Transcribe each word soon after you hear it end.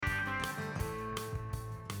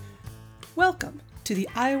Welcome to the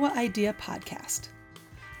Iowa Idea Podcast.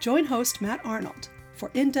 Join host Matt Arnold for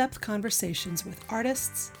in-depth conversations with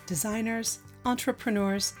artists, designers,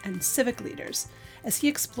 entrepreneurs, and civic leaders as he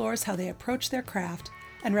explores how they approach their craft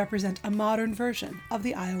and represent a modern version of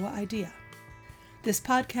the Iowa idea. This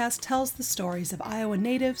podcast tells the stories of Iowa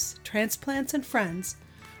natives, transplants, and friends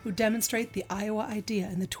who demonstrate the Iowa idea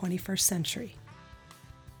in the 21st century.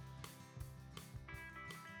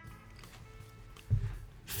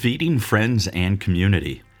 Feeding friends and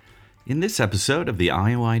community. In this episode of the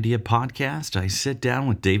Iowa Idea Podcast, I sit down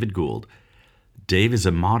with David Gould. Dave is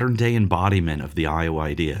a modern-day embodiment of the Iowa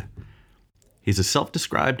idea. He's a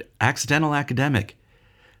self-described accidental academic.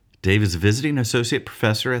 Dave is a visiting associate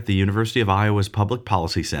professor at the University of Iowa's Public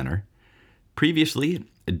Policy Center. Previously,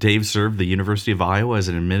 Dave served the University of Iowa as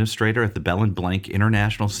an administrator at the Bell and Blank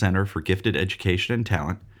International Center for Gifted Education and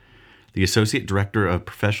Talent, the Associate Director of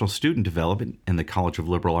Professional Student Development in the College of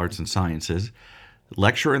Liberal Arts and Sciences,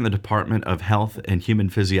 lecturer in the Department of Health and Human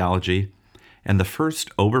Physiology, and the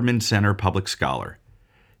first Obermann Center Public Scholar.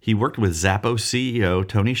 He worked with Zappos CEO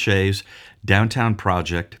Tony Hsieh's Downtown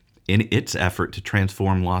Project in its effort to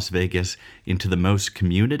transform Las Vegas into the most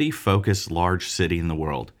community-focused large city in the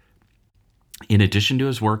world. In addition to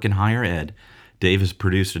his work in higher ed, Dave has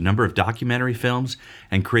produced a number of documentary films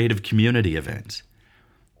and creative community events.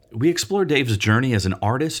 We explore Dave's journey as an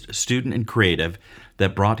artist, student, and creative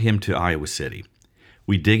that brought him to Iowa City.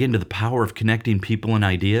 We dig into the power of connecting people and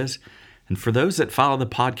ideas. And for those that follow the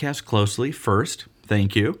podcast closely, first,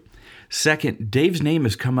 thank you. Second, Dave's name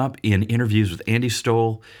has come up in interviews with Andy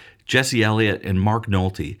Stoll, Jesse Elliott, and Mark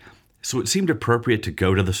Nolte, so it seemed appropriate to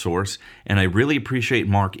go to the source, and I really appreciate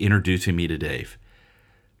Mark introducing me to Dave.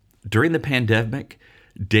 During the pandemic,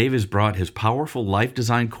 Dave has brought his powerful life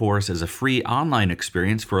design course as a free online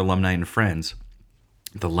experience for alumni and friends.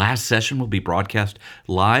 The last session will be broadcast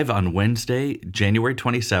live on Wednesday, January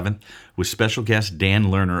 27th, with special guest Dan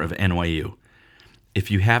Lerner of NYU.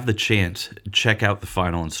 If you have the chance, check out the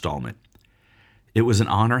final installment. It was an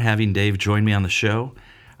honor having Dave join me on the show.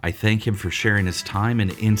 I thank him for sharing his time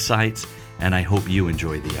and insights, and I hope you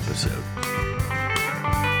enjoy the episode.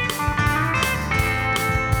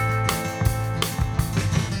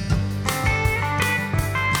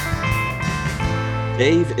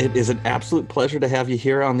 Dave, it is an absolute pleasure to have you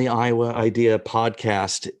here on the Iowa Idea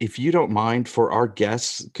Podcast. If you don't mind, for our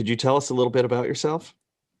guests, could you tell us a little bit about yourself?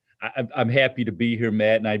 I'm happy to be here,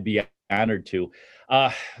 Matt, and I'd be honored to.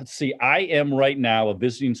 Let's see, I am right now a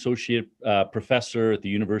visiting associate professor at the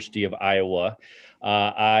University of Iowa.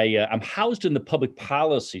 I'm housed in the Public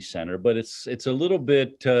Policy Center, but it's a little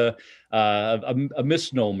bit a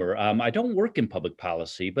misnomer. I don't work in public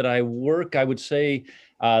policy, but I would say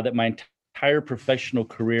that my entire professional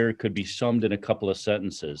career could be summed in a couple of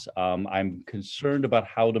sentences. I'm concerned about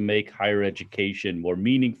how to make higher education more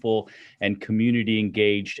meaningful and community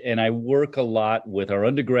engaged, and I work a lot with our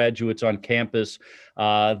undergraduates on campus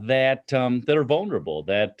that are vulnerable,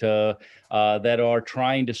 that are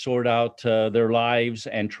trying to sort out their lives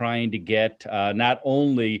and trying to get not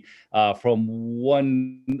only from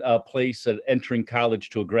one place at entering college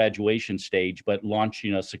to a graduation stage, but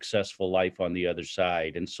launching a successful life on the other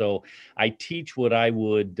side. And so I teach what I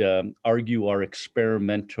would argue are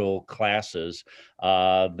experimental classes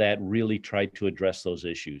that really try to address those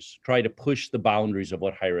issues, try to push the boundaries of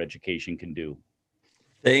what higher education can do.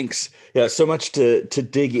 Thanks. Yeah, so much to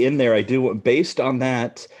dig in there. I do. Based on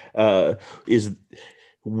that, is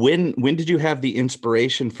when did you have the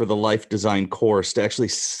inspiration for the life design course to actually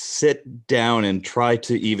sit down and try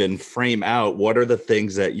to even frame out what are the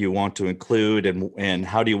things that you want to include and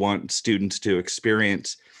how do you want students to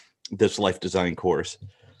experience this life design course?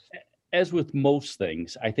 As with most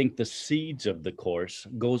things, I think the seeds of the course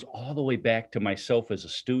goes all the way back to myself as a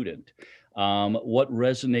student. What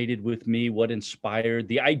resonated with me, what inspired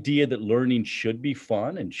the idea that learning should be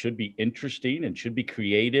fun and should be interesting and should be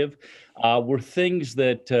creative, were things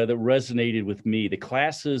that resonated with me. The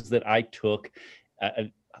classes that I took,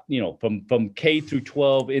 from K through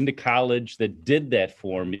 12 into college that did that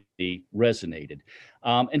for me resonated.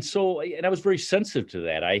 And I was very sensitive to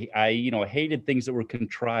that. I hated things that were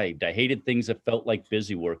contrived. I hated things that felt like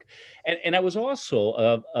busy work. And I was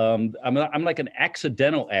also, I'm like an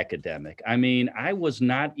accidental academic. I mean, I was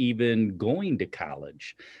not even going to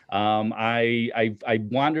college. I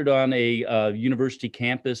wandered on a university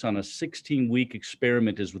campus on a 16-week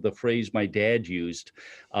experiment, is the phrase my dad used,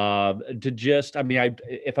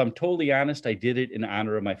 if I'm totally honest, I did it in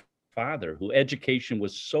honor of my father, who education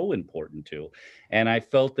was so important to. And I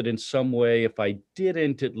felt that in some way, if I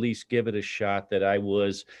didn't at least give it a shot, that I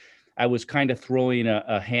was I was kind of throwing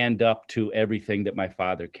a hand up to everything that my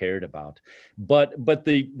father cared about. But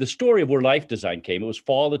the story of where life design came, it was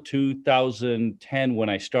fall of 2010 when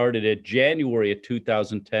I started it, January of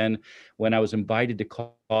 2010, when I was invited to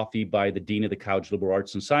coffee by the dean of the College of Liberal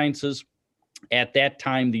Arts and Sciences. At that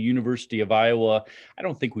time, the University of Iowa, I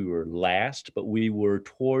don't think we were last, but we were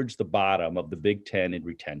towards the bottom of the Big Ten in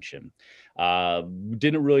retention.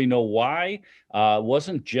 Didn't really know why.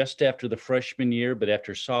 Wasn't just after the freshman year, but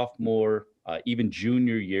after sophomore, even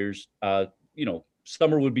junior years,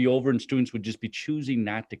 summer would be over and students would just be choosing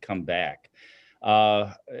not to come back.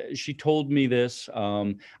 She told me this.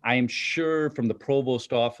 I am sure from the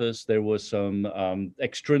provost office, there was some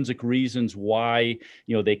extrinsic reasons why,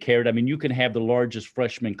 they cared. I mean, you can have the largest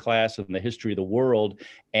freshman class in the history of the world,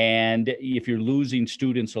 and if you're losing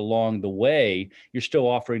students along the way, you're still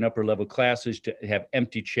offering upper level classes to have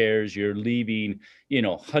empty chairs. You're leaving,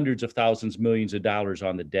 hundreds of thousands, millions of dollars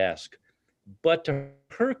on the desk. But to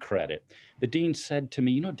her credit, the dean said to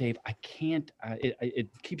me, Dave, I can't, it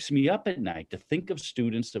keeps me up at night to think of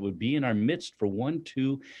students that would be in our midst for 1,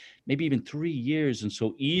 2, maybe even 3 years and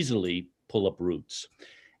so easily pull up roots.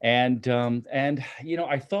 And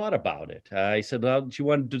I thought about it. I said, well, she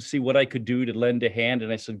wanted to see what I could do to lend a hand.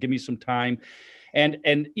 And I said, give me some time. And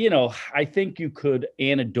I think you could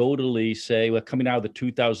anecdotally say, well, coming out of the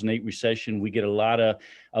 2008 recession, we get a lot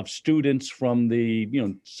of students from the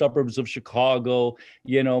suburbs of Chicago,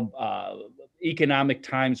 economic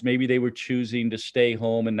times, maybe they were choosing to stay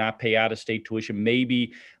home and not pay out of state tuition.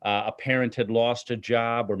 Maybe a parent had lost a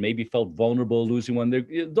job or maybe felt vulnerable losing one.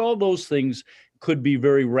 All those things could be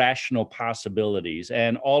very rational possibilities.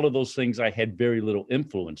 And all of those things I had very little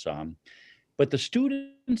influence on. But the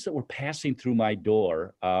students that were passing through my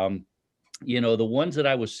door, the ones that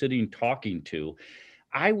I was sitting talking to,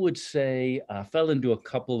 I would say fell into a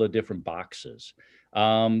couple of different boxes.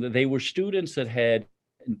 They were students that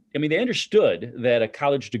they understood that a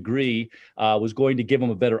college degree was going to give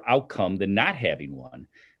them a better outcome than not having one.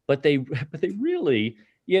 But they really,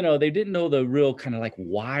 they didn't know the real kind of like,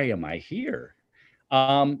 why am I here?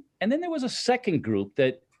 And then there was a second group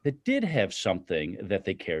that did have something that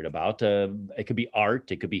they cared about. It could be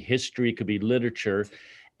art, it could be history, it could be literature.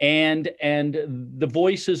 And the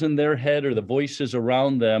voices in their head or the voices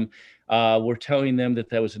around them were telling them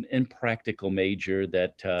that was an impractical major,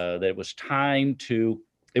 that it was time to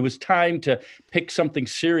pick something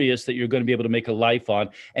serious that you're going to be able to make a life on.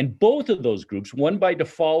 And both of those groups, one by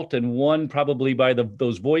default and one probably by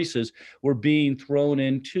those voices, were being thrown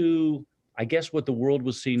into, I guess, what the world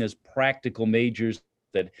was seeing as practical majors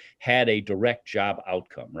that had a direct job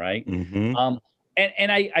outcome, right? Mm-hmm.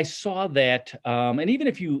 And I saw that, and even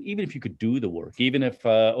if you could do the work, even if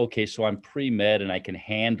so I'm pre-med and I can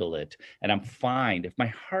handle it and I'm fine, if my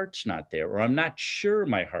heart's not there or I'm not sure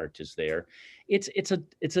my heart is there, it's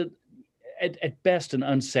at best an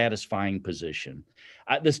unsatisfying position.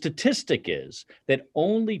 The statistic is that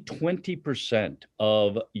only 20%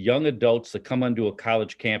 of young adults that come onto a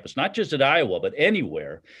college campus, not just at Iowa but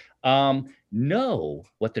anywhere, know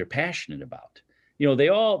what they're passionate about. They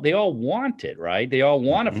all want it, right? They all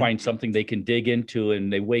want to find something they can dig into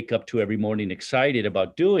and they wake up to every morning excited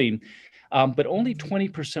about doing. But only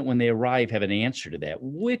 20% when they arrive have an answer to that,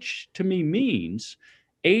 which to me means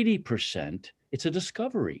 80% it's a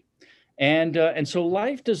discovery. And so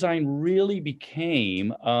life design really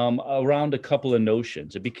became around a couple of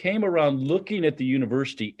notions. It became around looking at the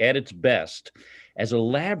university at its best as a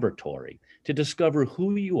laboratory to discover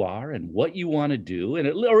who you are and what you want to do,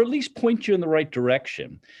 or at least point you in the right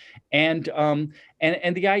direction. And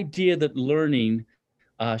the idea that learning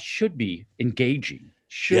should be engaging,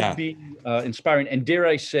 should be inspiring, and dare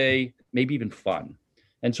I say, maybe even fun.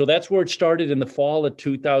 And so that's where it started in the fall of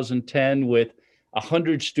 2010 with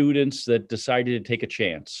 100 students that decided to take a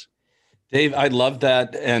chance. Dave, I love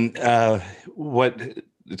that. And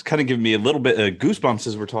it's kind of giving me a little bit of goosebumps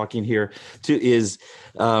as we're talking here too, is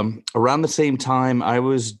around the same time I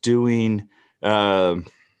was doing kind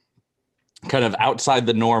of outside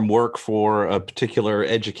the norm work for a particular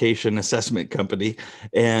education assessment company.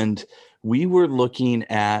 And we were looking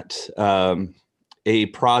at a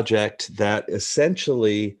project that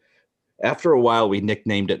essentially, after a while, we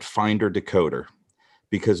nicknamed it Finder Decoder,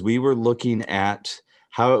 because we were looking at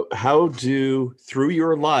how do, through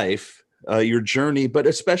your life, your journey, but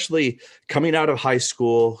especially coming out of high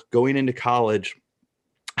school, going into college,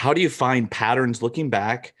 how do you find patterns looking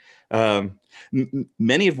back?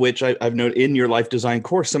 Many of which I've noted in your life design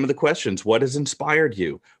course, some of the questions: what has inspired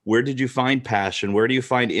you? Where did you find passion? Where do you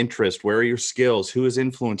find interest? Where are your skills? Who has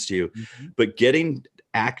influenced you? Mm-hmm. But getting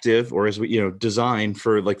active, or as we, design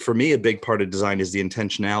for, like, for me, a big part of design is the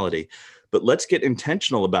intentionality, but let's get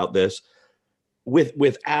intentional about this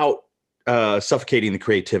without suffocating the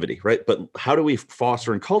creativity, right? But how do we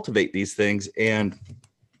foster and cultivate these things? And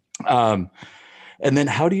then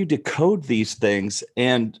how do you decode these things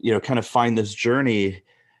and, kind of find this journey?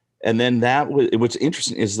 And then what's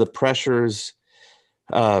interesting is the pressures.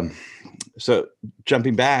 So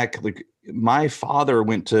jumping back, like, my father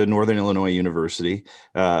went to Northern Illinois University,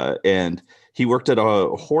 and he worked at a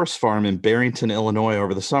horse farm in Barrington, Illinois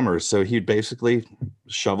over the summers. So he'd basically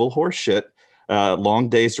shovel horse shit, long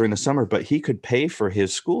days during the summer, but he could pay for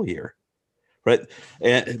his school year. Right.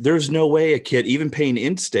 And there's no way a kid, even paying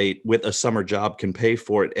in-state with a summer job, can pay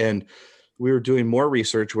for it. And we were doing more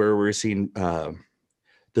research where we were seeing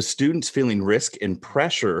the students feeling risk and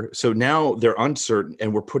pressure. So now they're uncertain,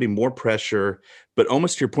 and we're putting more pressure, but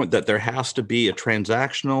almost to your point that there has to be a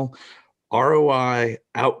transactional ROI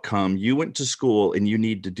outcome. You went to school and you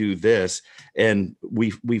need to do this. And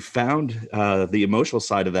we found the emotional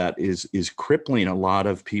side of that is crippling a lot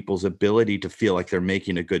of people's ability to feel like they're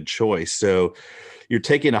making a good choice. So you're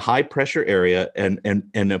taking a high pressure area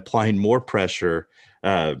and applying more pressure,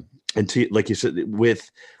 and like you said,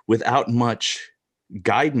 without much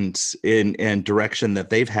guidance and direction that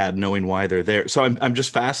they've had, knowing why they're there. So I'm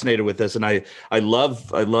just fascinated with this, and I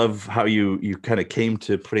love how you kind of came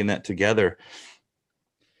to putting that together.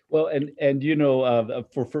 Well, and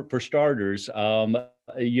for starters,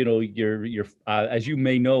 you're as you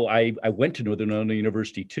may know, I went to Northern Illinois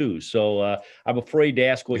University too. So I'm afraid to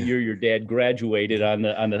ask what year your dad graduated on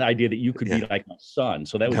the idea that you could be like my son.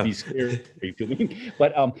 So that would be scary to me.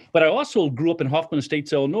 But I also grew up in Hoffman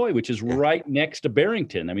Estates, Illinois, which is right next to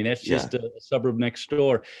Barrington. I mean, that's just a suburb next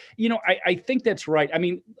door. I think that's right. I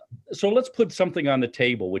mean, so let's put something on the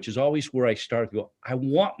table, which is always where I start. I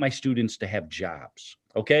want my students to have jobs.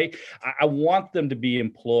 Okay. I want them to be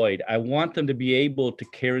employed. I want them to be able to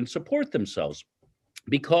care and support themselves,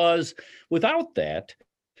 because without that,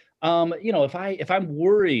 if I'm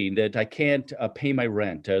worried that I can't pay my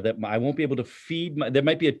rent, that I won't be able to there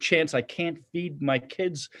might be a chance I can't feed my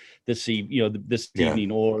kids this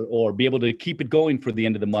evening, or be able to keep it going for the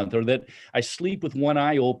end of the month, or that I sleep with one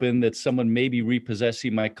eye open, that someone may be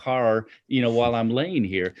repossessing my car, while I'm laying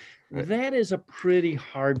here. Right. That is a pretty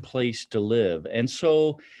hard place to live. And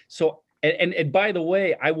and by the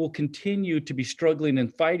way, I will continue to be struggling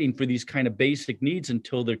and fighting for these kind of basic needs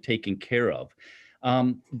until they're taken care of.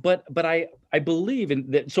 But I believe in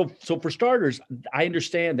that. So for starters, I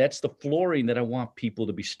understand that's the flooring that I want people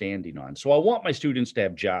to be standing on. So I want my students to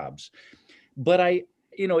have jobs, but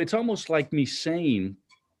it's almost like me saying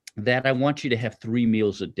that I want you to have 3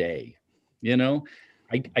 meals a day.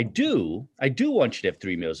 I do want you to have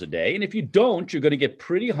 3 meals a day. And if you don't, you're going to get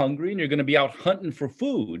pretty hungry and you're going to be out hunting for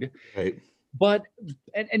food. Right. But,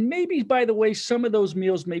 and maybe, by the way, some of those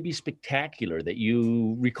meals may be spectacular that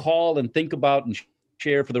you recall and think about and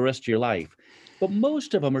share for the rest of your life. But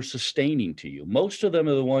most of them are sustaining to you. Most of them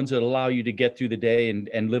are the ones that allow you to get through the day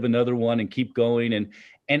and live another one and keep going.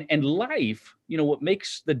 And life, what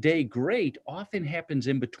makes the day great often happens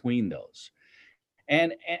in between those.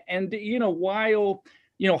 And while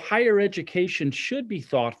higher education should be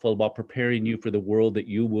thoughtful about preparing you for the world that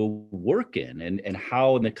you will work in, and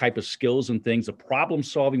how, and the type of skills and things, the problem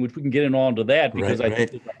solving, which we can get into that, because I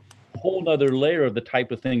think there's a whole other layer of the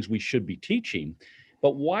type of things we should be teaching.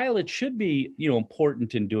 But while it should be,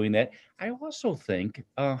 important in doing that, I also think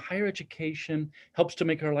higher education helps to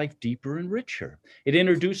make our life deeper and richer. It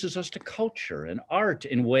introduces us to culture and art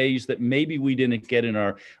in ways that maybe we didn't get in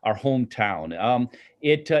our hometown.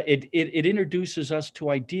 It introduces us to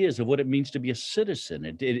ideas of what it means to be a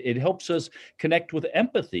citizen. It helps us connect with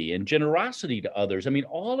empathy and generosity to others. I mean,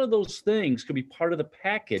 all of those things could be part of the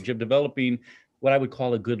package of developing what I would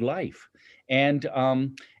call a good life. And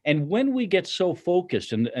when we get so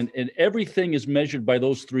focused and everything is measured by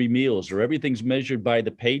those 3 meals, or everything's measured by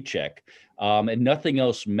the paycheck, and nothing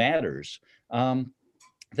else matters,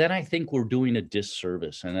 then I think we're doing a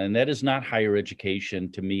disservice. And that is not higher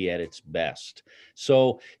education to me at its best.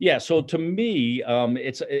 So to me,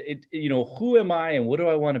 who am I and what do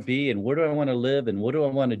I want to be and where do I want to live and what do I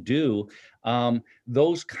want to do?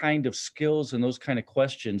 Those kind of skills and those kind of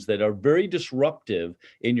questions that are very disruptive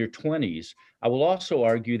in your 20s. I will also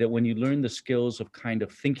argue that when you learn the skills of kind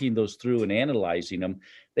of thinking those through and analyzing them,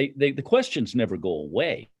 the questions never go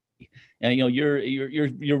away. And you're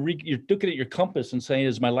looking at your compass and saying,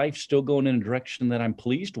 is my life still going in a direction that I'm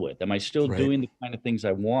pleased with? Am I still doing the kind of things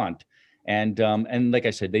I want? And like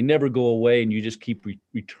I said, they never go away, and you just keep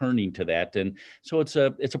returning to that. And so it's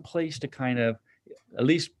a place to kind of at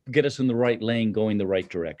least get us in the right lane, going the right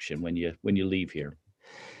direction when you leave here.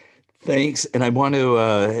 Thanks. And I want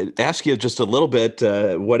to ask you just a little bit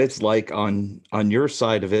what it's like on your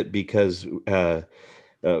side of it, because uh,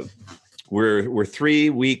 we're 3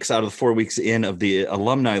 weeks out of the 4 weeks in of the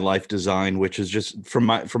alumni life design, which is just from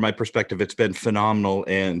my perspective, it's been phenomenal.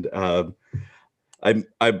 And I'm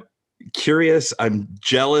curious. I'm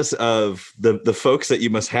jealous of the folks that you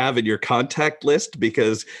must have in your contact list,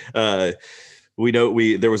 because we know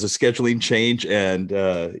there was a scheduling change, and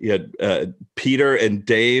you had Peter and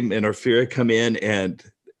Dame and Orfira come in, and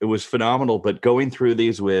it was phenomenal. But going through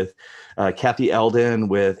these with Kathy Eldon,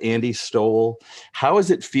 with Andy Stoll, how is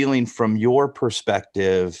it feeling from your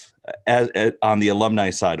perspective on the alumni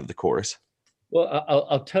side of the course? Well,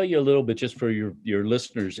 I'll tell you a little bit just for your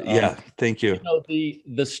listeners. Yeah, thank you.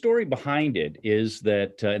 The story behind it is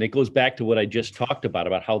that, and it goes back to what I just talked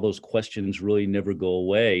about how those questions really never go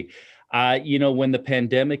away. When the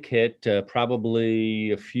pandemic hit,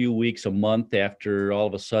 probably a few weeks, a month after all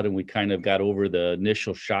of a sudden we kind of got over the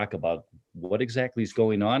initial shock about what exactly is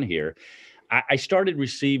going on here, I started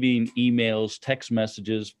receiving emails, text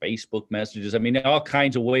messages, Facebook messages. I mean, all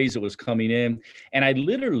kinds of ways it was coming in. And I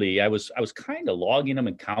was kind of logging them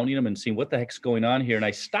and counting them and seeing what the heck's going on here. And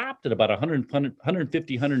I stopped at about 100,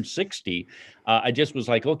 150, 160. I just was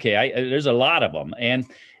like, okay, there's a lot of them.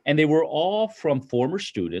 And they were all from former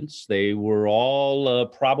students. They were all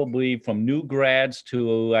probably from new grads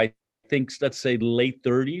to, I think, let's say late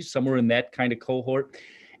 30s, somewhere in that kind of cohort.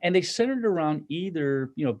 And they centered around either,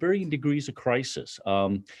 varying degrees of crisis.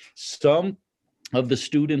 Some of the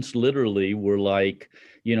students literally were like,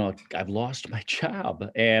 I've lost my job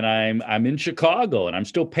and I'm in Chicago and I'm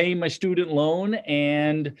still paying my student loan.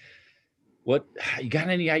 And what, you got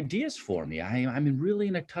any ideas for me? I'm really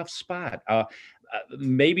in a tough spot.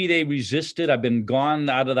 Maybe they resisted. I've been gone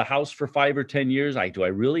out of the house for 5 or 10 years. Do I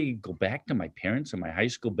really go back to my parents in my high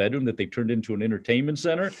school bedroom that they turned into an entertainment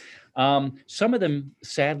center? Some of them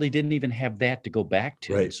sadly didn't even have that to go back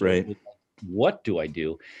to. Right, so right. What do I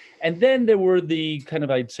do? And then there were the kind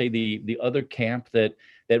of, I'd say the other camp that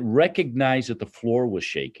recognized that the floor was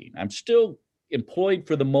shaking. I'm still employed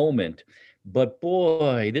for the moment, but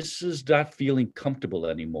boy, this is not feeling comfortable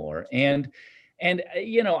anymore. And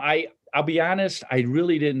I'll be honest, I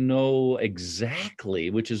really didn't know exactly,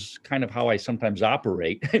 which is kind of how I sometimes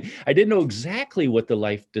operate. I didn't know exactly what the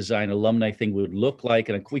life design alumni thing would look like.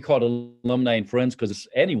 And we call it alumni and friends because it's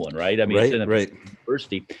anyone, right? I mean, it's in a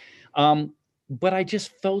university. But I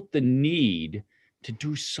just felt the need to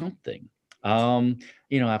do something.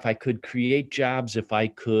 If I could create jobs, if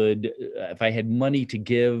I had money to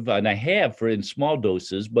give, and I have in small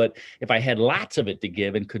doses, but if I had lots of it to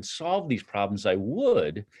give and could solve these problems, I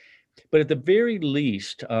would. But at the very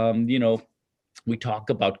least, we talk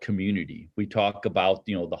about community. We talk about,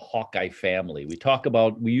 the Hawkeye family.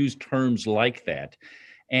 We use terms like that.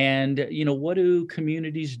 And, what do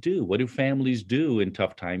communities do? What do families do in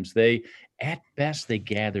tough times? At best, they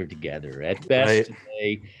gather together. At best,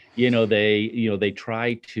 right. they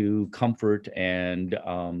try to comfort and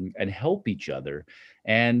help each other.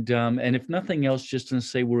 And if nothing else, just to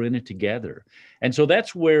say we're in it together. And so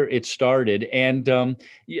that's where it started. And I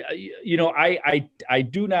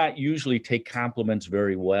do not usually take compliments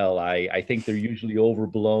very well. I think they're usually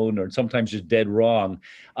overblown or sometimes just dead wrong.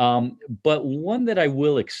 But one that I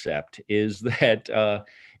will accept is that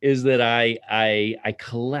I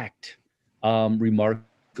collect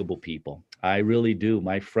remarkable people. I really do.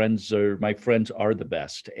 My friends are the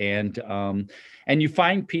best, and you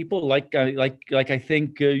find people like I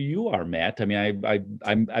think you are, Matt. I mean,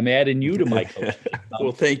 I'm adding you to my coach.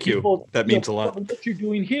 Well, thank you. People, that means a lot. What you're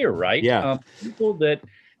doing here, right? Yeah. People that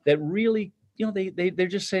really, they're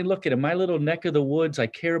just saying, look, in my little neck of the woods, I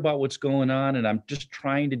care about what's going on, and I'm just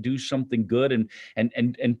trying to do something good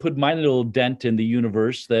and put my little dent in the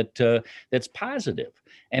universe that's positive.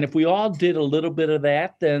 And if we all did a little bit of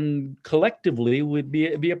that, then collectively would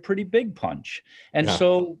be a pretty big punch. And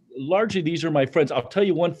so largely these are my friends. I'll tell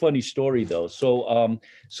you one funny story though. So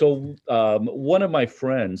one of my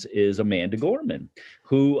friends is Amanda Gorman,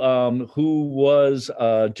 who was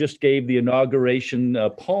just gave the inauguration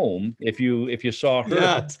poem. If you saw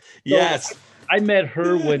her, yes. I met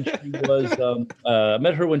her when she was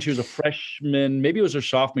a freshman. Maybe it was her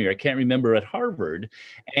sophomore year. I can't remember, at Harvard.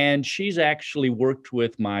 And she's actually worked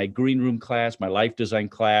with my green room class, my life design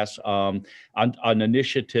class, on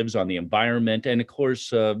initiatives on the environment. And of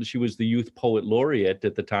course, she was the youth poet laureate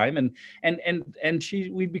at the time. And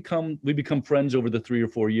we become friends over the 3 or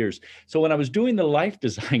 4 years. So when I was doing the life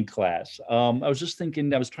design class, I was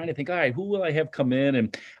trying to think, all right, who will I have come in?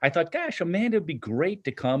 And I thought, gosh, Amanda would be great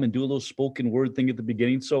to come and do a little spoken word word thing at the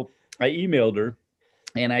beginning. So I emailed her.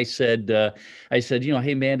 And I said,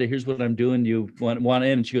 hey, Amanda, here's what I'm doing. You want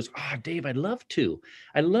in? And she goes, Dave, I'd love to,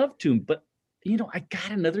 but I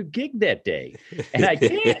got another gig that day, and I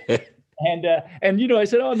can't. And I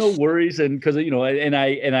said, oh, no worries. And because I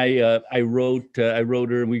wrote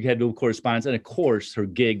her, and we had no correspondence. And of course, her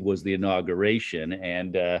gig was the inauguration,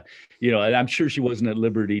 and and I'm sure she wasn't at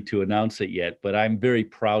liberty to announce it yet. But I'm very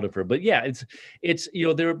proud of her. But yeah, it's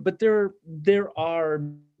there are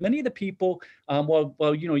many of the people.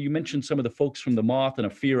 Well, you mentioned some of the folks from the Moth and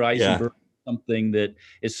Afir Eisenberg, something that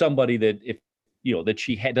is somebody that if that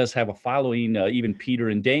she does have a following. Even Peter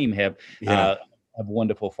and Dame have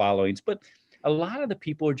wonderful followings, but a lot of the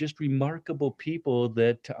people are just remarkable people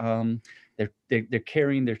that they're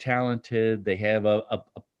caring, they're talented, they have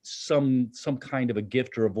some kind of a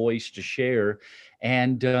gift or a voice to share,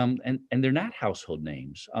 and they're not household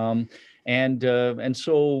names. And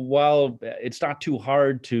so while it's not too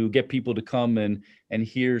hard to get people to come and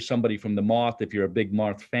hear somebody from the Moth, if you're a big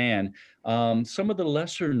Moth fan, some of the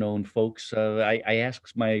lesser known folks, I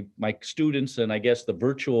ask my students, and I guess the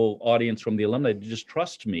virtual audience from the alumni, to just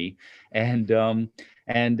trust me, and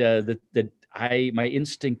my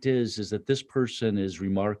instinct is that this person is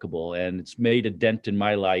remarkable, and it's made a dent in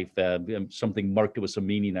my life, something marked it with some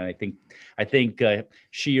meaning, and I think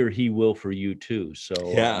she or he will for you too. So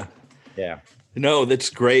yeah. No,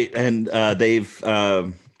 that's great, and they've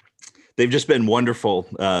just been wonderful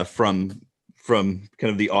from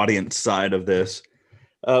kind of the audience side of this.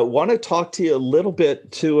 Want to talk to you a little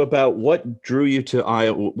bit too about what drew you to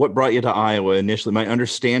Iowa, what brought you to Iowa initially. My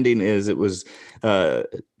understanding is it was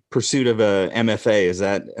pursuit of a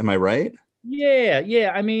MFA. Am I right?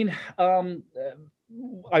 Yeah. I mean,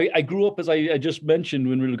 I grew up, as I just mentioned,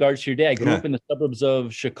 in regards to your dad, I grew up in the suburbs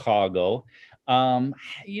of Chicago.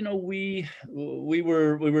 We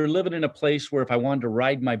were living in a place where if I wanted to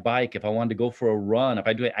ride my bike, if I wanted to go for a run, I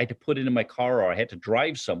had to put it in my car, or I had to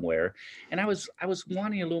drive somewhere. And I was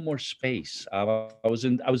wanting a little more space. I was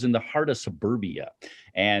in the heart of suburbia,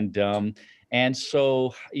 and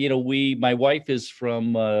so, my wife is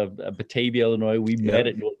from Batavia, Illinois. We met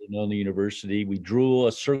at Northern Illinois University. We drew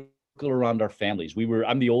a circle around our families.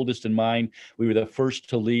 I'm the oldest in mine. We were the first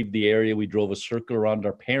to leave the area. We drove a circle around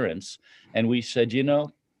our parents, and we said,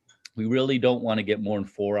 we really don't want to get more than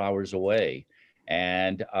 4 hours away.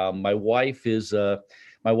 And my wife is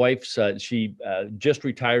she just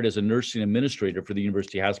retired as a nursing administrator for the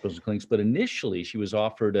University Hospitals and Clinics, but initially she was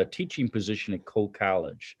offered a teaching position at Cole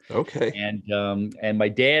College. Okay. And my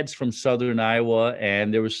dad's from Southern Iowa,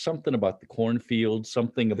 and there was something about the cornfield,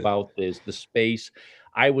 something about the space.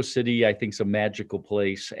 Iowa City, I think, is a magical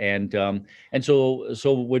place, and so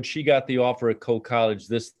when she got the offer at Cole College,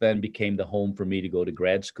 this then became the home for me to go to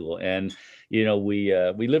grad school. And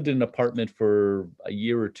we lived in an apartment for a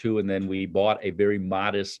year or two, and then we bought a very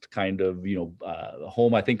modest kind of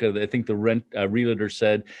home. I think the rent realtor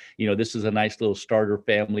said, this is a nice little starter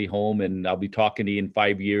family home, and I'll be talking to you in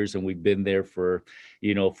 5 years, and we've been there for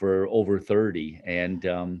over 30,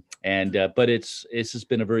 but it's just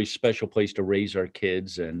been a very special place to raise our kids,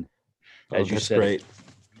 and as you said, great.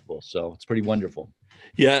 So it's pretty wonderful.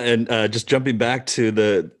 Yeah, and just jumping back to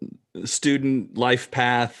the student life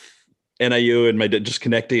path, NIU, and just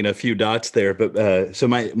connecting a few dots there. But so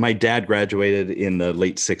my dad graduated in the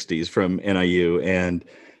late '60s from NIU, and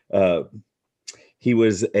he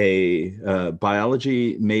was a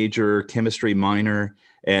biology major, chemistry minor,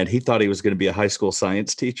 and he thought he was going to be a high school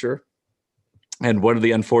science teacher. And one of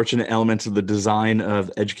the unfortunate elements of the design of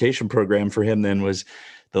education program for him then was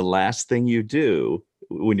the last thing you do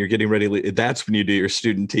when you're getting ready, that's when you do your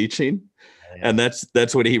student teaching. Yeah. And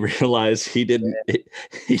that's what he realized he didn't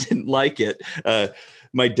like it.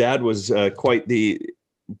 My dad was quite the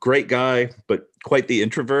great guy, but quite the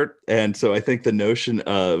introvert. And so I think the notion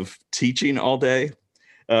of teaching all day,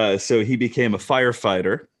 so he became a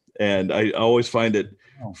firefighter. And I always find it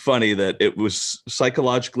funny that it was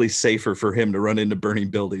psychologically safer for him to run into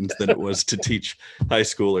burning buildings than it was to teach high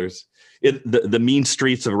schoolers. The mean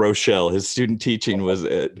streets of Rochelle. His student teaching was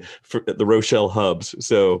at the Rochelle hubs.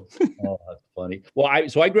 So, that's funny. Well,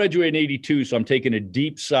 I graduated in '82, so I'm taking a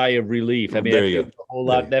deep sigh of relief. I mean,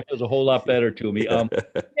 that feels a whole lot better to me. I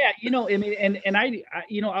mean,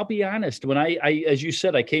 and I'll be honest. When I, as you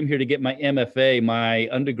said, I came here to get my MFA. My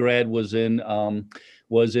undergrad was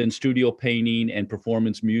in studio painting and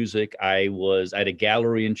performance music. I had a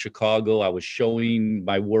gallery in Chicago. I was showing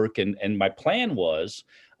my work, and my plan was,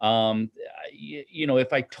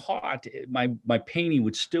 if I taught, my painting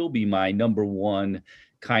would still be my number one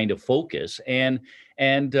kind of focus. I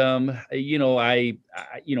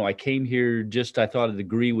came here just, I thought a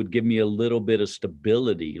degree would give me a little bit of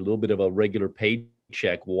stability, a little bit of a regular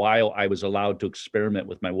paycheck while I was allowed to experiment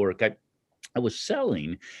with my work. I was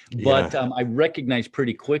selling, but Yeah. I recognized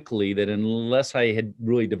pretty quickly that unless I had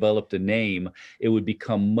really developed a name, it would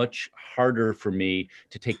become much harder for me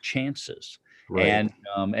to take chances. Right.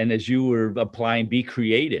 And as you were applying, be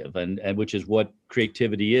creative, and which is what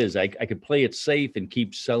creativity is. I could play it safe and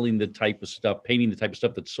keep selling the type of stuff, painting the type of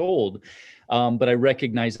stuff that's sold, but I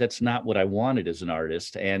recognize that's not what I wanted as an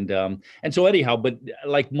artist. And so anyhow, but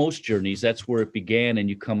like most journeys, that's where it began, and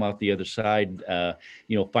you come out the other side,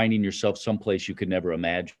 finding yourself someplace you could never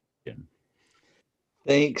imagine.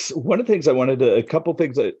 Thanks. One of the things a couple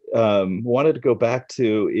things I wanted to go back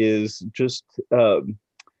to is just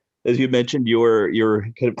as you mentioned, you're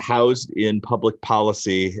kind of housed in public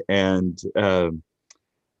policy, and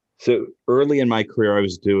so early in my career, I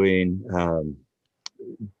was doing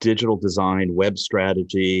digital design, web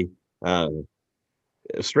strategy.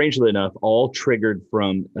 Strangely enough, all triggered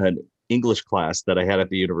from an English class that I had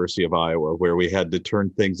at the University of Iowa, where we had to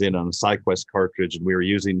turn things in on a SciQuest cartridge, and we were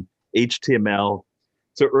using HTML.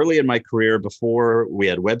 So early in my career, before we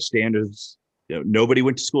had web standards, nobody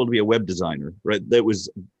went to school to be a web designer, right? That was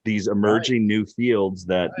these emerging new fields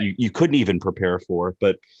that you couldn't even prepare for.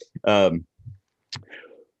 But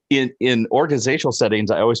in organizational settings,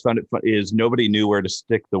 I always found it fun is nobody knew where to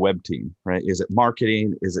stick the web team, right? Is it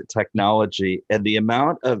marketing? Is it technology? And the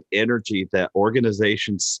amount of energy that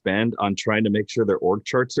organizations spend on trying to make sure their org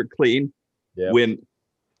charts are clean when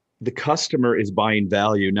the customer is buying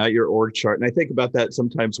value, not your org chart. And I think about that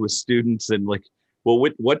sometimes with students and like, well,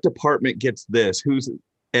 what department gets this?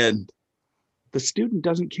 And the student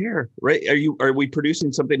doesn't care, right? Are we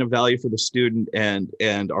producing something of value for the student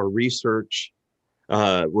and our research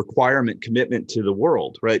requirement commitment to the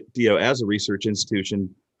world, right? As a research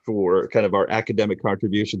institution for kind of our academic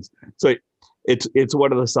contributions. So it's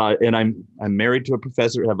one of the side, and I'm married to a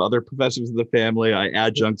professor, have other professors in the family, I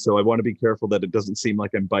adjunct, so I want to be careful that it doesn't seem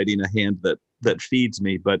like I'm biting a hand that feeds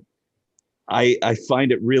me. But I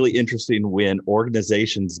find it really interesting when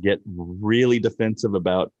organizations get really defensive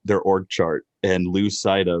about their org chart and lose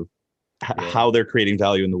sight of how they're creating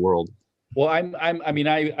value in the world. Well,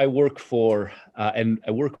 I work for and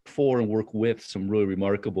work with some really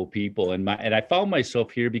remarkable people, and I found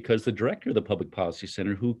myself here because the director of the Public Policy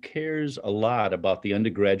Center, who cares a lot about the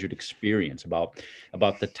undergraduate experience, about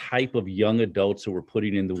the type of young adults that we're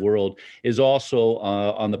putting in the world, is also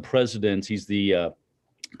on the president's. He's the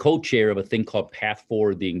co-chair of a thing called Path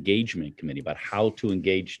Forward, the Engagement Committee, about how to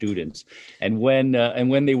engage students. And when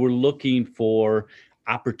they were looking for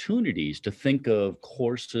opportunities to think of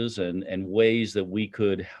courses and ways that we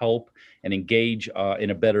could help and engage in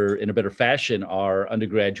a better fashion our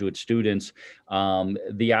undergraduate students,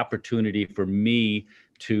 the opportunity for me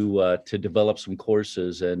to develop some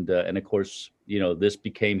courses, and of course, he's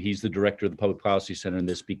the director of the Public Policy Center, and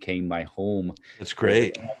this became my home. That's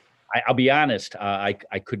great. I'll be honest, I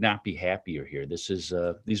could not be happier here. These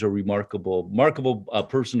are remarkable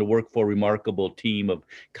person to work for, remarkable team of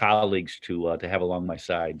colleagues to have along my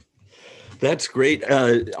side. That's great.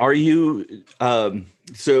 Are you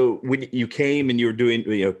so when you came and you were doing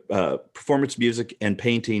performance music and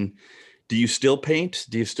painting? Do you still paint?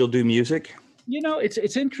 Do you still do music?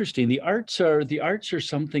 It's interesting. The arts are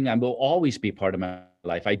something I will always be part of my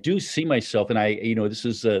life. I do see myself, and I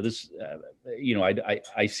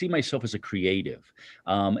see myself as a creative,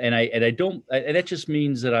 and that just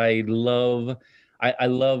means that I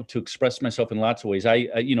love to express myself in lots of ways.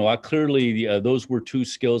 I clearly those were two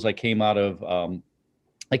skills I came out of.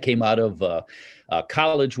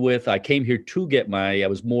 College with. I came here to get I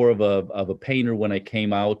was more of a painter when I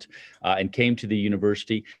came out and came to the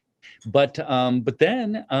university. But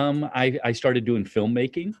then I started doing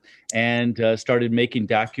filmmaking and started making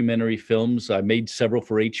documentary films. I made several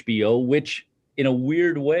for HBO, which in a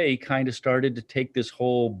weird way kind of started to take this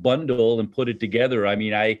whole bundle and put it together. I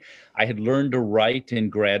mean, I had learned to write in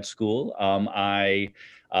grad school. I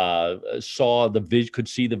could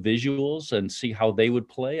see the visuals and see how they would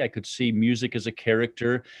play. I could see music as a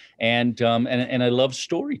character, and I love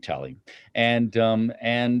storytelling. And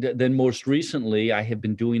then most recently, I have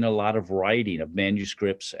been doing a lot of writing of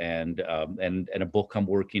manuscripts and a book I'm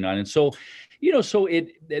working on. And so,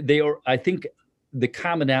 I think the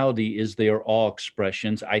commonality is they are all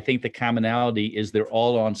expressions. I think the commonality is they're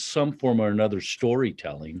all on some form or another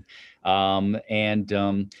storytelling. And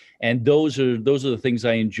those are the things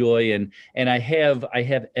I enjoy, and I have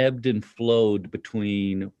ebbed and flowed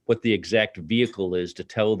between what the exact vehicle is to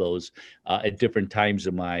tell those at different times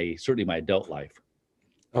in certainly my adult life.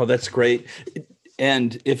 Oh, that's great.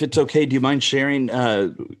 And if it's okay, do you mind sharing?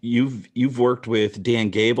 You've worked with Dan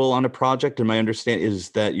Gable on a project, and my understanding is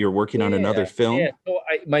that you're working on another film. Yeah. So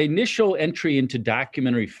my initial entry into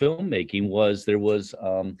documentary filmmaking was there was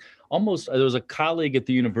a colleague at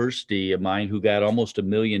the university of mine who got almost $1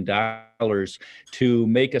 million to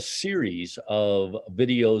make a series of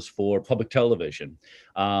videos for public television.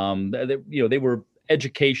 They were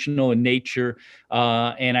educational in nature,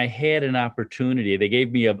 and I had an opportunity. They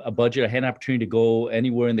gave me a budget. I had an opportunity to go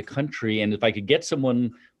anywhere in the country, and if I could get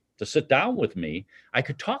someone to sit down with me, I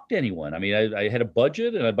could talk to anyone. I mean, I had a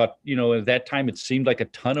budget, and at that time it seemed like a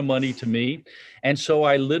ton of money to me. And so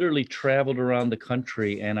I literally traveled around the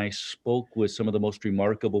country and I spoke with some of the most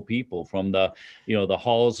remarkable people from the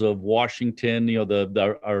halls of Washington,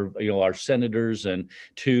 our senators, and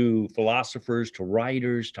to philosophers, to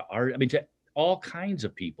writers, to art. I mean, to all kinds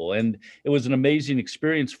of people, and it was an amazing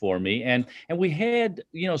experience for me. And we had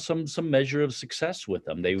some measure of success with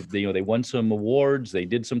them. They won some awards, they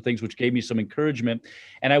did some things which gave me some encouragement,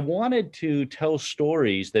 and I wanted to tell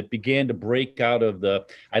stories that began to break out of the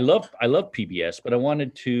I love PBS, but I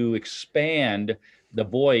wanted to expand the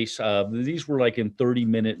voice. These were like in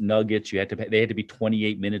 30-minute nuggets. They had to be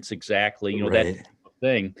 28 minutes exactly, that Right. type of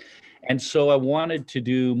thing. And so I wanted to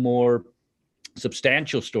do more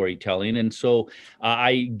substantial storytelling. And so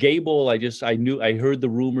I heard the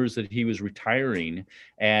rumors that he was retiring,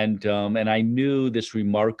 and I knew this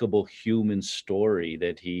remarkable human story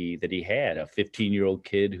that he had, a 15-year-old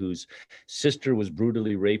kid whose sister was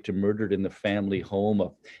brutally raped and murdered in the family home.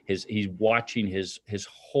 He's watching his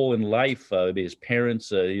whole in life, his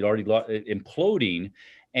parents, he'd already imploding,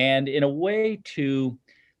 and in a way to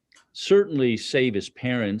certainly save his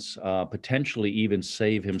parents, potentially even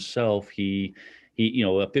save himself. A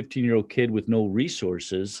 15-year-old kid with no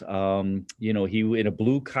resources, he in a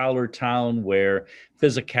blue collar town where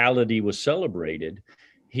physicality was celebrated,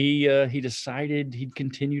 he decided he'd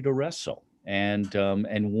continue to wrestle. And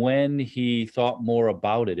when he thought more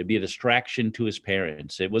about it, it'd be a distraction to his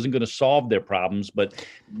parents. It wasn't going to solve their problems, but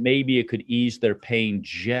maybe it could ease their pain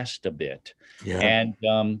just a bit. Yeah. And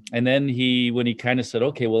then when he kind of said,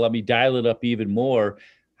 okay, well, let me dial it up even more.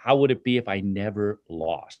 How would it be if I never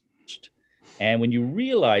lost? And when you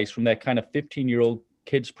realize from that kind of 15-year-old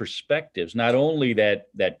kid's perspectives, not only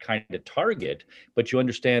that kind of target, but you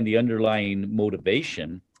understand the underlying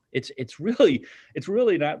motivation. It's really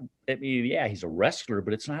not. I mean, yeah, he's a wrestler,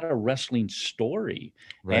 but it's not a wrestling story.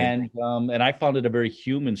 Right. And I found it a very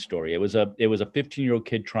human story. It was a 15-year-old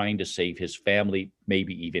kid trying to save his family,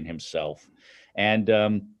 maybe even himself. And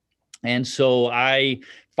so I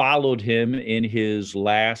followed him in his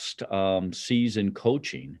last season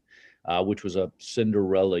coaching, which was a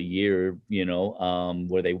Cinderella year,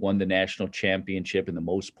 where they won the national championship and the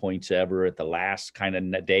most points ever. At the last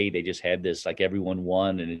kind of day, they just had this, like, everyone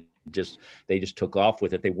won, and they just took off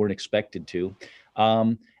with it. They weren't expected to.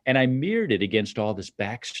 And I mirrored it against all this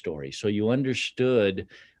backstory, so you understood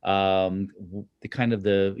the kind of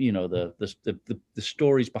the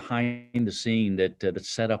stories behind the scene that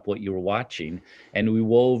set up what you were watching, and we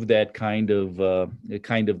wove that kind of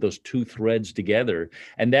those two threads together.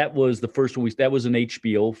 And that was the first one. That was an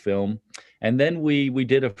HBO film, and then we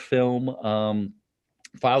did a film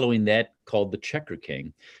following that called The Checker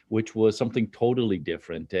King, which was something totally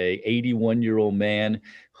different. A 81-year-old man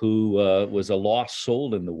who was a lost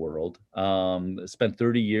soul in the world, spent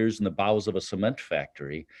 30 years in the bowels of a cement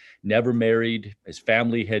factory, never married. His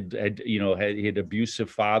family he had abusive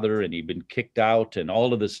father, and he'd been kicked out and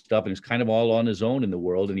all of this stuff. And he's kind of all on his own in the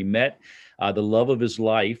world. And he met the love of his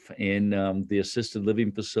life in the assisted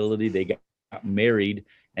living facility. They got married,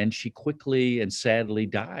 and she quickly and sadly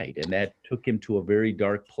died. And that took him to a very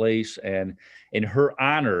dark place. And in her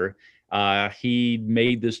honor, he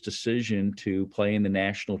made this decision to play in the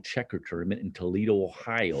national checker tournament in Toledo,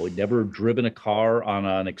 Ohio. He'd never driven a car on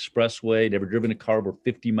an expressway, never driven a car over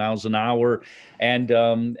 50 miles an hour. And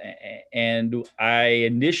I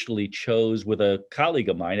initially chose, with a colleague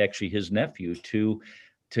of mine, actually his nephew, to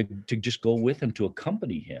just go with him, to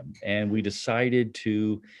accompany him. And we decided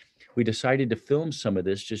to film some of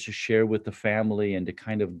this just to share with the family, and to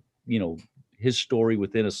kind of, his story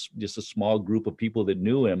within just a small group of people that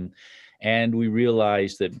knew him. And we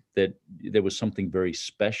realized that there was something very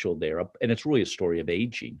special there. And it's really a story of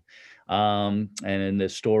aging. And the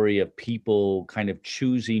story of people kind of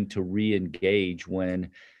choosing to re-engage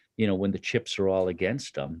when the chips are all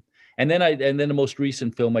against them. And then the most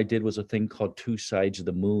recent film I did was a thing called Two Sides of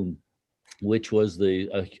the Moon, which was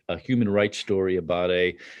a human rights story about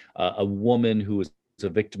a woman who was a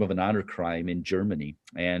victim of an honor crime in Germany,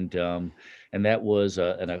 and that was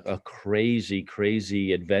a crazy,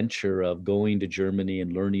 crazy adventure of going to Germany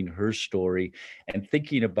and learning her story and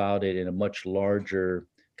thinking about it in a much larger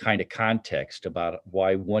kind of context about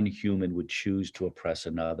why one human would choose to oppress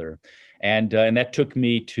another. And that took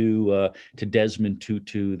me to Desmond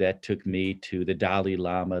Tutu, that took me to the Dalai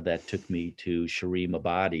Lama, that took me to Sharif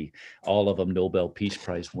Abadi, all of them Nobel Peace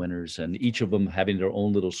Prize winners, and each of them having their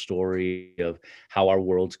own little story of how our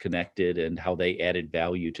world's connected and how they added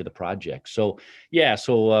value to the project. So yeah,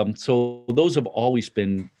 so those have always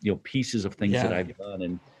been, pieces of things that I've done,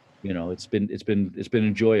 and it's been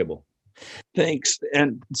enjoyable. Thanks.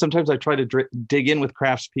 And sometimes I try to dig in with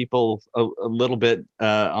craftspeople a little bit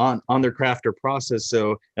on their craft or process.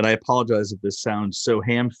 So, and I apologize if this sounds so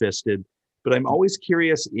ham-fisted, but I'm always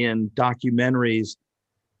curious in documentaries.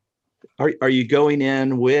 Are you going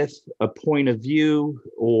in with a point of view,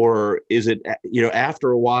 or is it,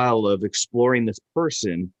 after a while of exploring this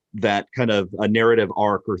person, that kind of a narrative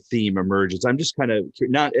arc or theme emerges? I'm just kind of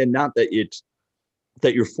not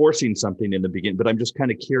that you're forcing something in the beginning, but I'm just kind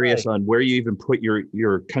of curious on where you even put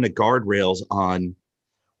your kind of guardrails on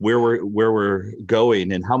where we're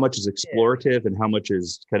going, and how much is explorative and how much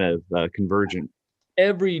is kind of convergent.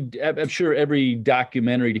 I'm sure every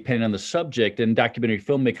documentary, depending on the subject, and documentary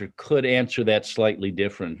filmmaker could answer that slightly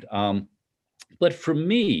different. But for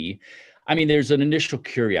me, I mean, there's an initial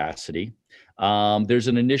curiosity. There's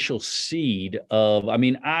an initial seed of,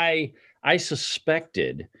 I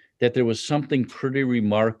suspected that there was something pretty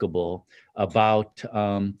remarkable about,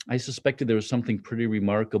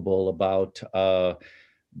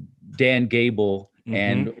 Dan Gable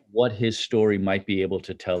and what his story might be able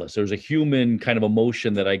to tell us. There was a human kind of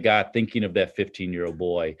emotion that I got thinking of that 15-year-old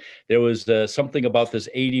boy. There was something about this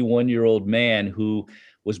 81-year-old man who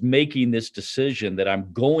was making this decision that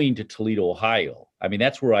I'm going to Toledo, Ohio. I mean,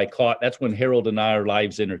 that's when Harold and our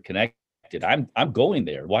lives interconnected. I'm going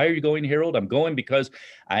there. Why are you going, Harold? I'm going because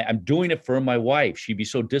I'm doing it for my wife. She'd be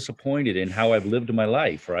so disappointed in how I've lived my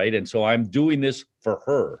life, right? And so I'm doing this for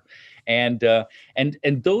her. And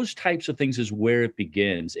those types of things is where it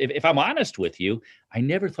begins. If I'm honest with you, I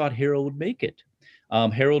never thought Harold would make it.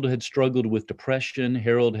 Harold had struggled with depression.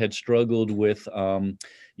 Harold had struggled with,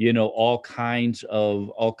 all kinds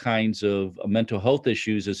of mental health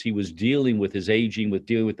issues as he was dealing with his aging,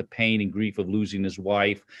 dealing with the pain and grief of losing his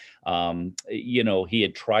wife. He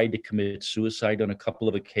had tried to commit suicide on a couple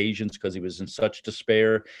of occasions because he was in such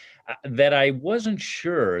despair that I wasn't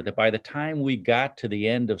sure that by the time we got to the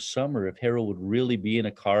end of summer, if Harold would really be in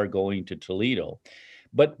a car going to Toledo.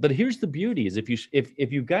 But here's the beauty: is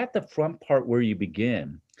if you got the front part where you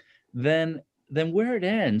begin, then where it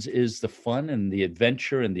ends is the fun and the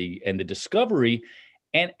adventure and the discovery,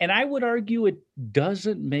 and I would argue it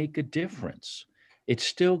doesn't make a difference. It's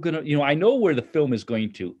still gonna, I know where the film is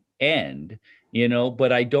going to end,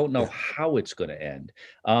 but I don't know how it's going to end.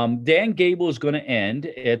 Dan Gable is going to end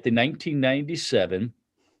at the 1997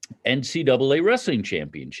 NCAA wrestling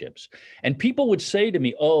championships. And people would say to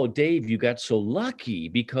me, "Oh, Dave, you got so lucky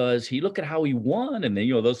because look at how he won." And then,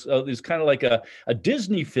 it's kind of like a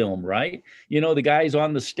Disney film, right? The guy's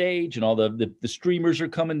on the stage and all the streamers are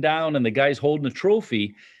coming down and the guy's holding a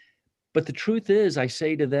trophy. But the truth is, I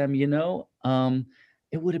say to them,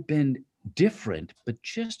 it would have been different, but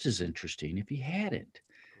just as interesting if he hadn't.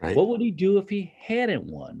 Right. What would he do if he hadn't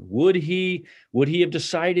won? Would he have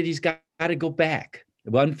decided he's got to go back?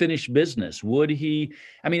 Unfinished business? Would he?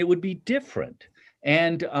 It would be different,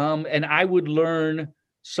 and I would learn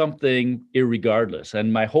something irregardless.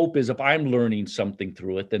 And my hope is, if I'm learning something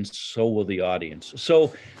through it, then so will the audience.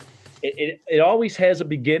 So it always has a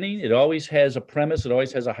beginning, it always has a premise, it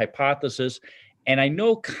always has a hypothesis, and I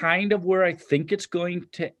know kind of where I think it's going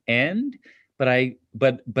to end, but I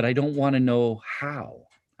don't want to know how.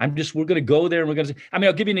 We're going to go there and we're going to say,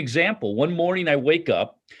 I'll give you an example. One morning I wake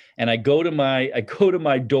up and I go to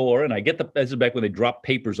my door, and I get this is back when they drop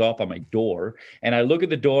papers off on my door, and I look at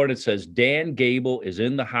the door and it says, Dan Gable is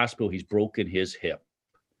in the hospital. He's broken his hip.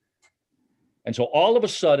 And so all of a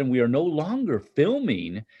sudden we are no longer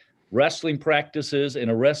filming wrestling practices in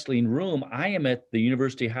a wrestling room. I am at the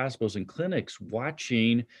university hospitals and clinics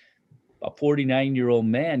watching a 49-year-old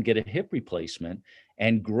man get a hip replacement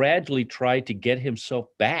and gradually try to get himself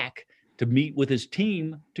back to meet with his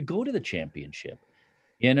team to go to the championship,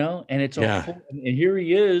 and it's and here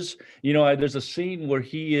he is, there's a scene where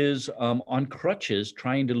he is on crutches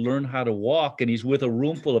trying to learn how to walk, and he's with a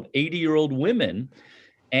room full of 80-year-old women.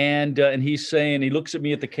 And he's saying, he looks at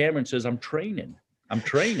me at the camera and says, I'm training. And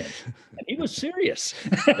he was serious.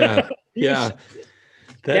 Yeah.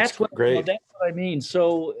 That's what, great. That's what I mean.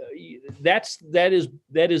 So that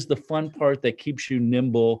is the fun part that keeps you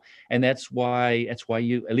nimble, and that's why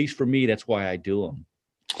you, at least for me, that's why I do them.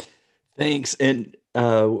 Thanks. And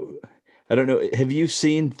I don't know, have you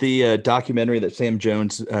seen the documentary that Sam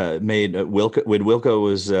Jones made, Wilco, when Wilco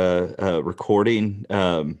was recording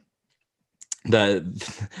the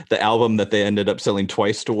album that they ended up selling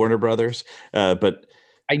twice to Warner Brothers? But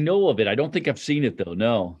I know of it. I don't think I've seen it though.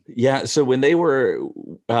 No. yeah, so when they were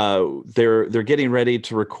they're getting ready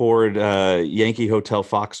to record Yankee Hotel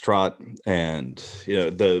Foxtrot, and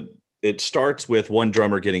it starts with one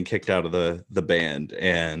drummer getting kicked out of the band,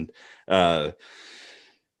 and but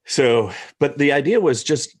the idea was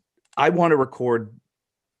just, I want to record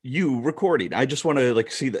you recording. I just want to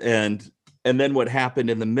like see the end. And then what happened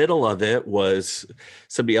in the middle of it was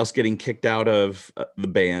somebody else getting kicked out of the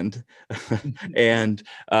band, and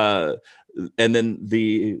then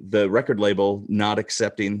the record label not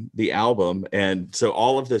accepting the album, and so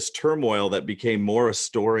all of this turmoil that became more a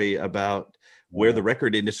story about where the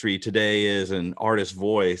record industry today is and artist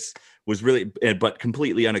voice was really, but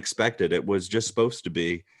completely unexpected. It was just supposed to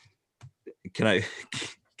be, can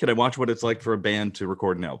I watch what it's like for a band to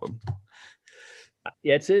record an album?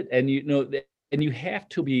 That's it. And and you have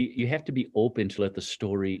to be open to let the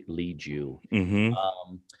story lead you. Mm-hmm.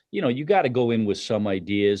 You got to go in with some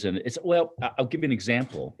ideas, and I'll give you an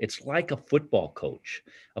example. It's like a football coach.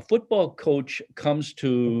 A football coach comes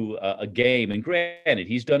to a game, and granted,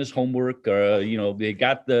 he's done his homework. They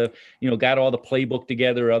got got all the playbook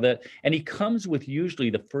together, all that, and he comes with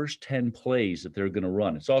usually the first 10 plays that they're going to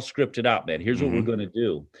run. It's all scripted out, man. Here's what we're going to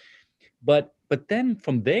do. But then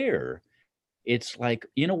from there, it's like,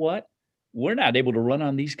 you know what? We're not able to run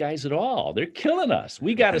on these guys at all. They're killing us.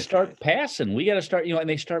 We got to start passing. We got to start,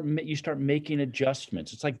 and you start making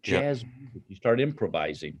adjustments. It's like jazz music. You start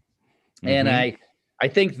improvising. Mm-hmm. And I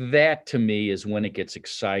think that to me is when it gets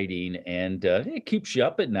exciting, and it keeps you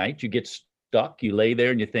up at night. You get stuck, you lay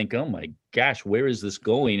there and you think, oh my gosh, where is this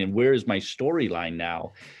going? And where is my storyline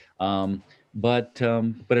now? But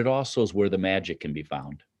it also is where the magic can be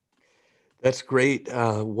found. That's great.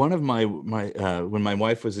 One of my when my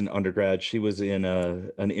wife was in undergrad, she was in an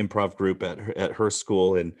improv group at her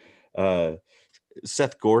school, and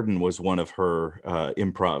Seth Gordon was one of her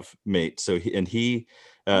improv mates. So he's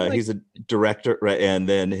a director, right? And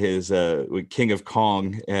then his King of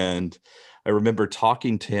Kong. And I remember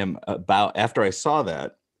talking to him about, after I saw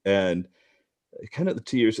that, and kind of the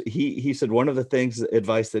 2 years, he said one of the things,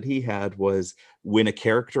 advice that he had was, when a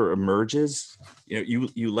character emerges, you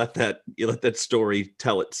let that story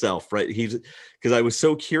tell itself, right? Because I was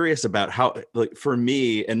so curious about how, like, for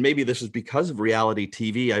me, and maybe this is because of reality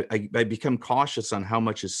TV, I become cautious on how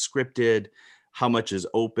much is scripted, how much is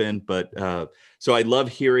open. But so I love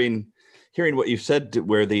hearing what you said,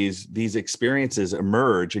 where these experiences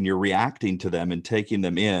emerge and you're reacting to them and taking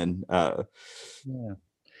them in. Yeah.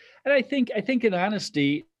 And I think in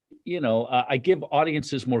honesty, I give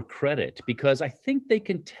audiences more credit, because I think they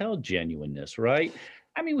can tell genuineness, right?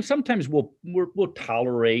 I mean, sometimes we'll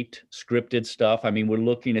tolerate scripted stuff. I mean, we're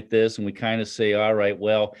looking at this and we kind of say, all right,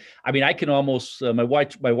 well, I mean, I can almost, my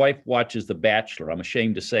wife watches The Bachelor. I'm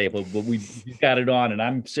ashamed to say, but we've got it on, and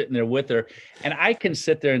I'm sitting there with her, and I can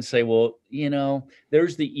sit there and say, well,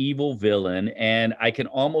 there's the evil villain. And I can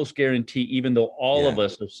almost guarantee, even though all of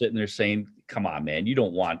us are sitting there saying, come on, man, you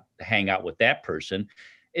don't want to hang out with that person,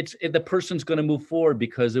 the person's going to move forward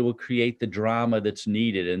because it will create the drama that's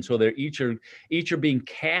needed. And so they're each are being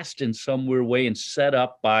cast in some weird way and set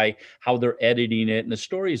up by how they're editing it and the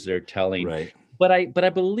stories they're telling. Right. But I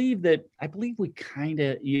believe we kind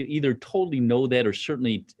of either totally know that or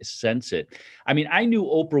certainly sense it. I mean, I knew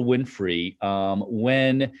Oprah Winfrey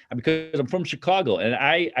because I'm from Chicago, and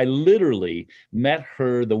I literally met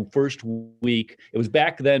her the first week. It was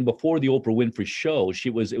back then before the Oprah Winfrey show. It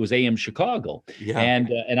was AM Chicago, and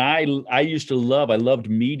I loved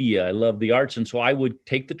media, I loved the arts, and so I would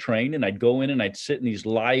take the train and I'd go in and I'd sit in these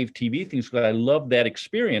live TV things because I loved that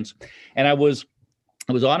experience. And I was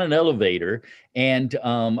on an elevator, and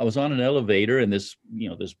and this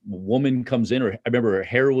woman comes in. I remember her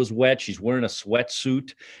hair was wet. She's wearing a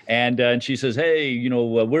sweatsuit, and she says, "Hey,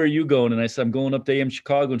 where are you going?" And I said, "I'm going up to AM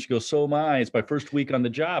Chicago." And she goes, "So am I. It's my first week on the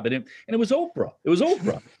job." And it was Oprah. It was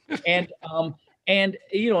Oprah, and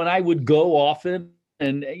I would go often,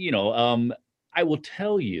 and I will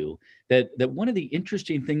tell you that one of the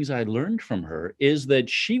interesting things I learned from her is that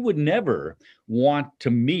she would never want to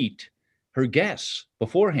meet her guests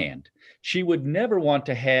beforehand. she would never want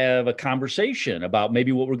to have a conversation about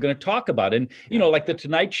maybe what we're going to talk about. And, like the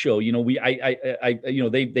Tonight Show,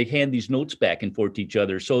 they hand these notes back and forth to each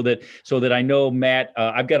other so that I know, Matt,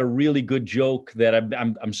 I've got a really good joke that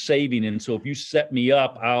I'm saving. And so if you set me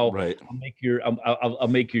up, I'll make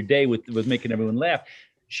your day with making everyone laugh.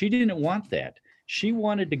 She didn't want that. She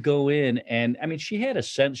wanted to go in and, she had a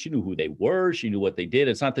sense, she knew who they were, she knew what they did.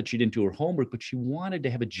 It's not that she didn't do her homework, but she wanted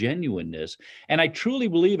to have a genuineness. And I truly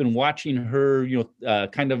believe in watching her,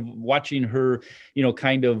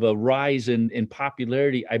 rise in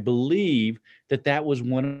popularity. I believe that was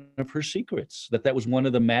one of her secrets, that was one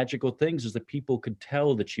of the magical things, is that people could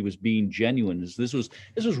tell that she was being genuine. This was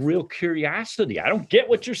real curiosity. I don't get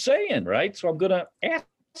what you're saying, right? So I'm going to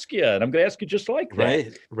ask you, and I'm going to ask you just like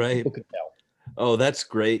that. Right. People could tell. Oh, that's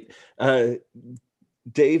great.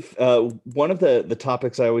 Dave, one of the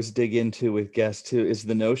topics I always dig into with guests too is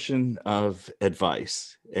the notion of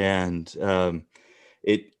advice. And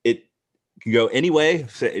it can go any way,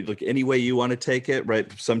 like any way you want to take it, right?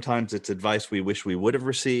 Sometimes it's advice we wish we would have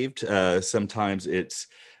received. Sometimes it's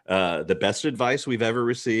the best advice we've ever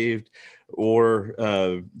received. Or,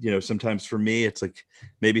 sometimes for me, it's like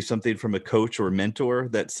maybe something from a coach or mentor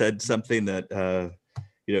that said something that,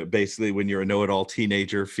 basically when you're a know-it-all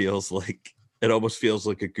teenager it almost feels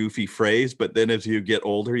like a goofy phrase, but then as you get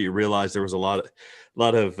older, you realize there was a lot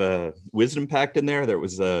of wisdom packed in there. There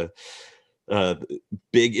was a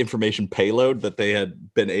big information payload that they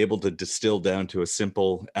had been able to distill down to a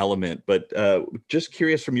simple element. But just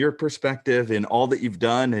curious, from your perspective in all that you've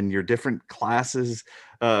done and your different classes,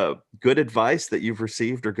 good advice that you've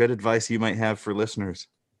received or good advice you might have for listeners.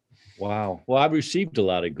 Wow. Well, I've received a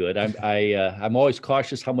lot of good. I'm always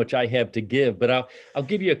cautious how much I have to give, but I'll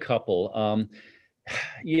give you a couple.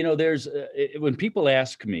 There's when people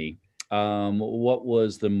ask me what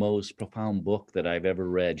was the most profound book that I've ever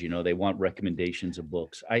read, they want recommendations of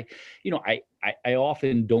books. I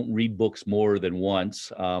often don't read books more than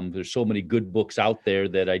once. There's so many good books out there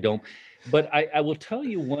that I don't. But I will tell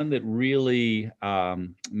you one that really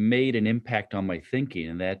made an impact on my thinking,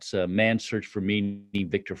 and that's Man's Search for Meaning,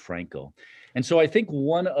 Viktor Frankl. And so I think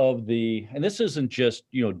and this isn't just,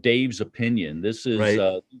 Dave's opinion. This is, right.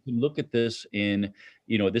 You can look at this in,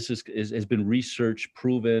 this has been research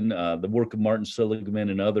proven, the work of Martin Seligman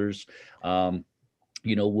and others,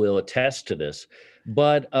 will attest to this.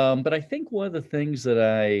 But I think one of the things that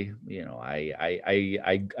I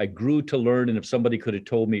grew to learn, and if somebody could have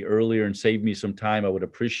told me earlier and saved me some time, I would have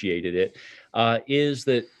appreciated it, is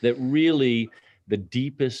that really the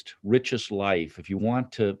deepest, richest life, if you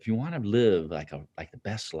want to live like the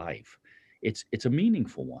best life, it's a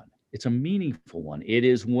meaningful one. It's a meaningful one. It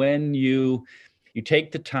is when you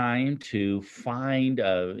take the time to find,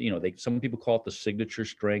 some people call it the signature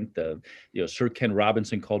strength. Sir Ken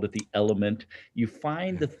Robinson called it the element. You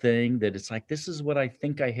find the thing that it's like, this is what I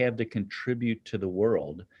think I have to contribute to the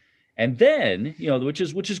world. And then, which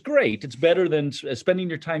is great. It's better than spending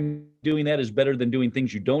your time doing that is better than doing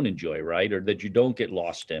things you don't enjoy, right? Or that you don't get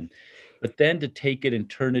lost in. But then to take it and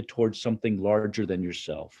turn it towards something larger than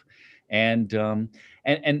yourself. And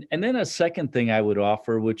then a second thing I would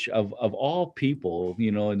offer, which of all people,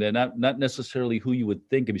 and they're not necessarily who you would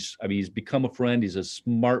think. He's become a friend. He's a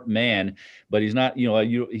smart man, but he's not,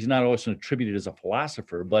 he's not always attributed as a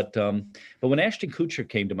philosopher. But when Ashton Kutcher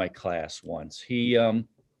came to my class once,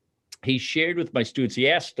 he shared with my students. He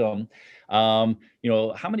asked them, how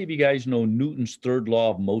many of you guys know Newton's third law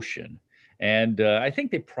of motion? And I think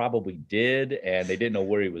they probably did, and they didn't know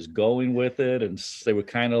where he was going with it. And they were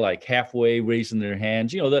kind of like halfway raising their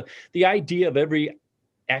hands. The idea of every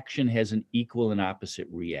action has an equal and opposite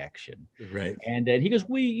reaction. Right. And he goes,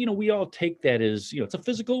 we all take that as, it's a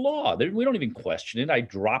physical law. We don't even question it. I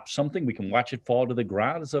drop something, we can watch it fall to the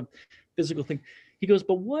ground. It's a physical thing. He goes,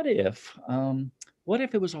 but what if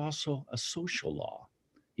it was also a social law?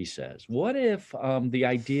 He says, what if the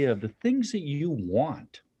idea of the things that you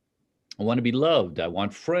want, I want to be loved, I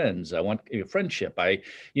want friends, I want friendship, that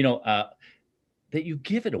you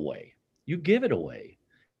give it away. You give it away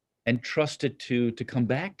and trust it to come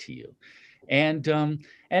back to you. And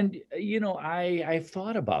I've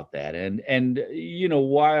thought about that. And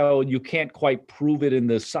while you can't quite prove it in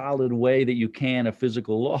the solid way that you can a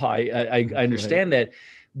physical law, I understand that.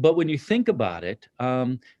 But when you think about it,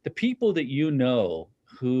 the people that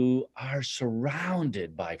who are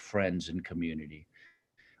surrounded by friends and community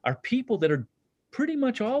are people that are pretty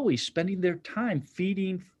much always spending their time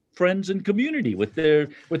feeding friends and community with their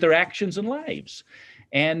actions and lives.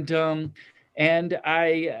 And And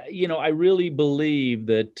I really believe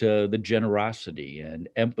that the generosity and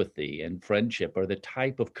empathy and friendship are the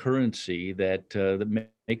type of currency that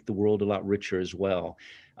make the world a lot richer as well.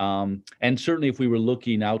 And certainly, if we were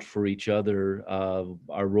looking out for each other,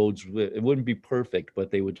 our roads it wouldn't be perfect,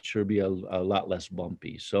 but they would sure be a lot less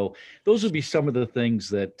bumpy. So those would be some of the things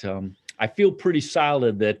that I feel pretty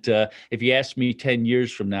solid that if you ask me 10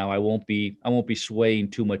 years from now, I won't be swaying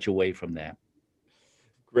too much away from that.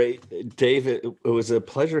 Great. Dave, it was a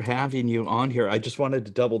pleasure having you on here. I just wanted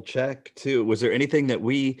to double check too. Was there anything that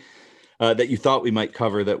that you thought we might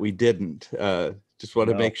cover that we didn't? Just want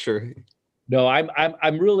to No. make sure. No,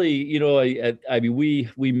 I'm really, I mean,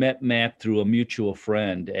 we met Matt through a mutual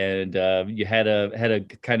friend, and you had a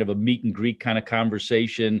kind of a meet and greet kind of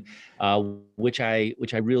conversation, which I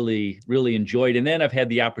really enjoyed. And then I've had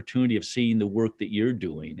the opportunity of seeing the work that you're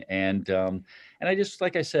doing, and I just,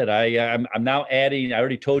 like I said, I'm now adding. I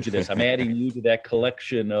already told you this. I'm adding you to that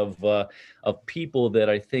collection of people that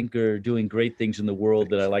I think are doing great things in the world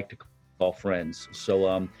that I like to call friends.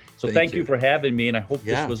 So thank you for having me, and I hope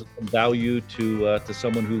this was of value to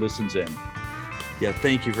someone who listens in. Yeah,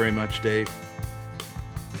 thank you very much, Dave.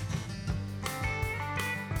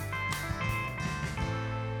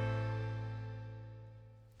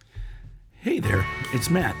 Hey there, it's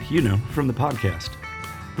Matt, from the podcast.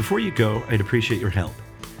 Before you go, I'd appreciate your help.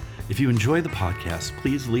 If you enjoy the podcast,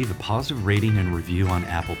 please leave a positive rating and review on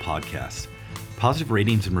Apple Podcasts. Positive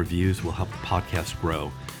ratings and reviews will help the podcast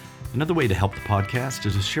grow. Another way to help the podcast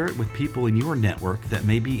is to share it with people in your network that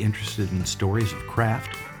may be interested in stories of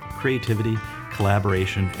craft, creativity,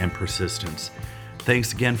 collaboration, and persistence.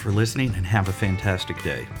 Thanks again for listening, and have a fantastic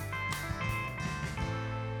day.